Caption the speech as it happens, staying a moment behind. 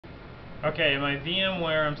Okay, in my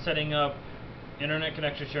VMware, I'm setting up internet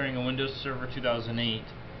connection sharing on Windows Server 2008.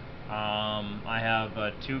 I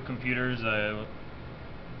have two computers, the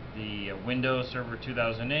Windows Server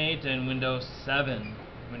 2008 and Windows 7.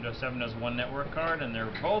 Windows 7 has one network card, and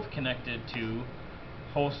they're both connected to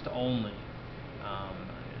host only.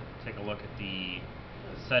 Take a look at the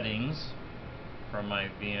settings from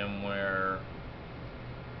my VMware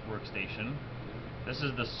workstation. This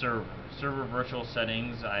is the server virtual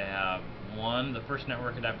settings. I have the first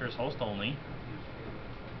network adapter is host only,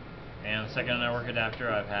 and the second network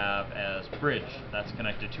adapter I have as bridge. That's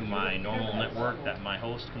connected to my normal network that my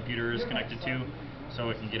host computer is connected to,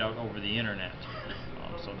 so it can get out over the internet.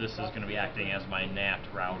 So this is going to be acting as my NAT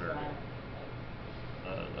router,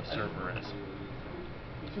 the server is.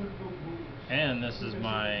 And this is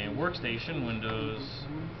my workstation, Windows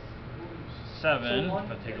 7. If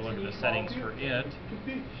I take a look at the settings for it,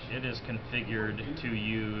 it is configured to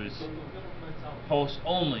use host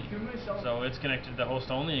only. So it's connected to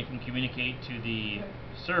host only, and it can communicate to the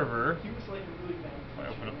server. If I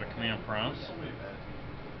open up the command prompts,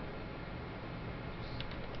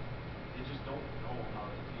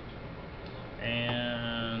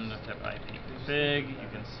 and I type ipconfig, you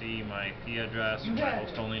can see my IP address for my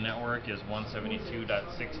host only network is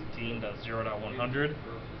 172.16.0.100,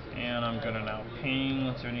 and I'm going to now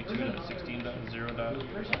ping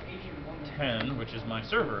 172.16.0.10, which is my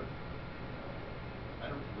server.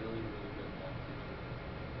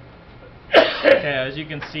 Okay, as you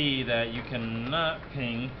can see that you cannot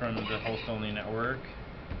ping from the host only network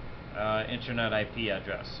internet IP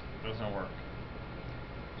address. It doesn't work.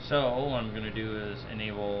 So what I'm going to do is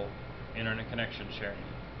enable internet connection sharing.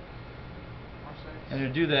 And to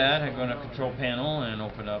do that, I go to Control Panel and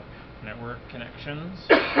open up Network Connections.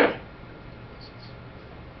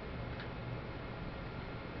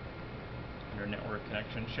 Under Network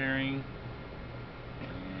Connection Sharing,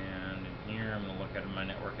 and in here I'm going to look at my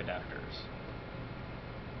network adapters.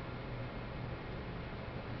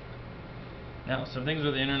 Now, some things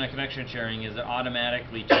with the internet connection sharing is it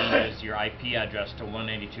automatically changes your IP address to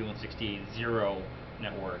 192.168.0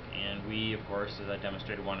 network, and we, of course, as I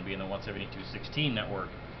demonstrated, want to be in the 172.16 network.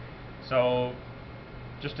 So,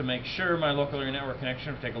 just to make sure my local area network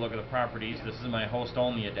connection, take a look at the properties. This is my host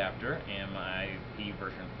only adapter, and my IP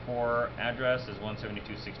version 4 address is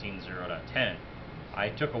 172.16.0.10. I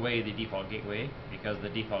took away the default gateway because the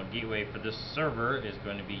default gateway for this server is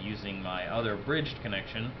going to be using my other bridged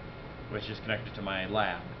connection, which is connected to my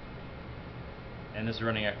lab. And this is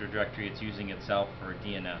running Active Directory. It's using itself for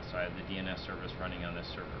DNS. So I have the DNS service running on this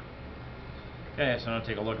server. Okay, so I'm going to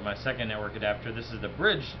take a look at my second network adapter. This is the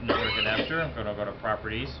bridge network adapter. I'm going to go to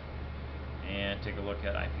Properties and take a look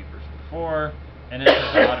at IP version 4. And it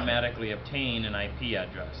says to automatically obtain an IP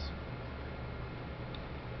address.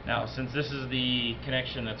 Now, since this is the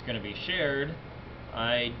connection that's going to be shared,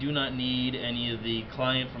 I do not need any of the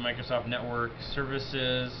client from Microsoft Network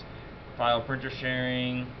services, file printer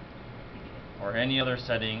sharing, or any other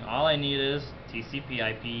setting. All I need is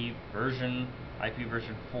TCP/IP version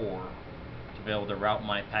 4 to be able to route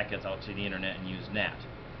my packets out to the internet and use NAT.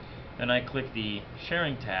 Then I click the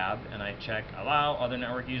sharing tab and I check allow other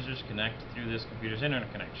network users to connect through this computer's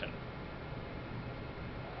internet connection.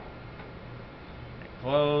 I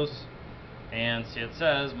close, and see it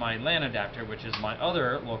says my LAN adapter, which is my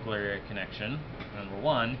other local area connection, number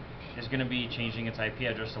 1, is going to be changing its IP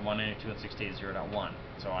address to 192.168.0.1.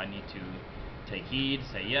 So I need to take heed,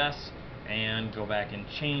 say yes, and go back and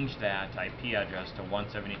change that IP address to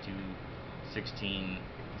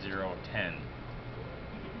 172.16.0.10.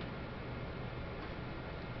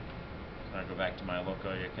 So I'll go back to my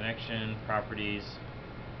local area connection, properties,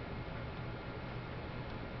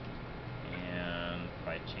 and if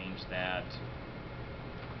I change that,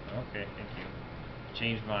 okay, thank you.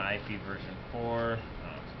 Change my IP version 4. Oh,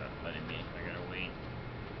 it's not letting me. I gotta wait.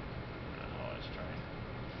 Let's try.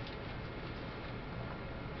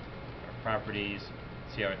 Our properties.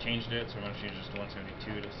 See how I changed it? So I'm going to change this to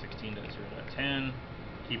 172.16.0.10.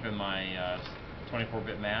 Keeping my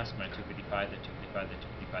 24-bit mask, my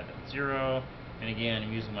 255.255.255.0. And again,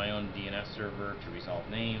 I'm using my own DNS server to resolve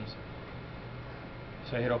names.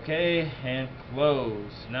 So I hit OK and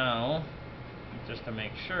close. Now, just to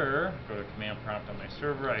make sure, go to command prompt on my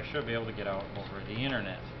server, I should be able to get out over the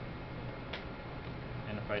internet.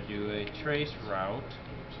 And if I do a trace route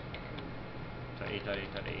to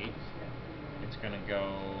 8.8.8, it's going to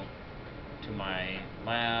go to my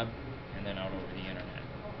lab and then out over the internet.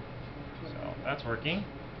 So that's working.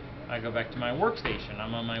 I go back to my workstation.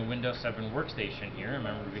 I'm on my Windows 7 workstation here.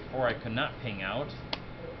 Remember, before I could not ping out.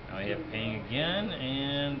 Now I hit ping again,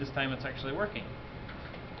 and this time it's actually working.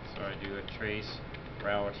 So So I do a trace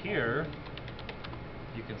route here.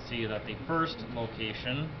 You can see that the first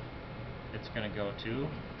location it's going to go to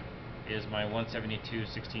is my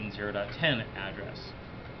 172.16.0.10 address.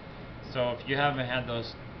 So if you haven't had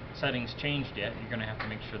those settings changed yet, you're going to have to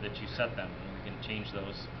make sure that you set them. And we can change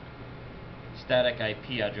those static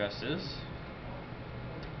IP addresses.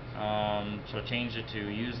 So change it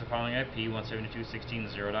to use the following IP,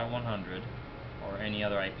 172.16.0.100, or any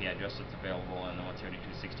other IP address that's available in the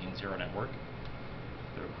 172.16.0 network.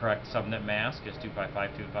 The correct subnet mask is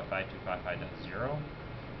 255.255.255.0.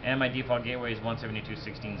 And my default gateway is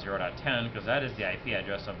 172.16.0.10, because that is the IP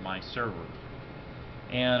address of my server.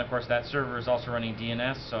 And of course that server is also running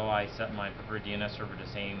DNS, so I set my preferred DNS server to the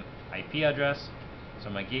same IP address. So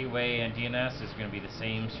my gateway and DNS is going to be the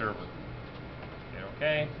same server. Hit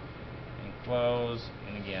OK, and close,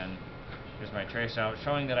 and again, here's my trace out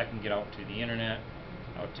showing that I can get out to the internet,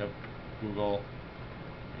 out to Google,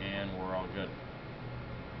 and we're all good.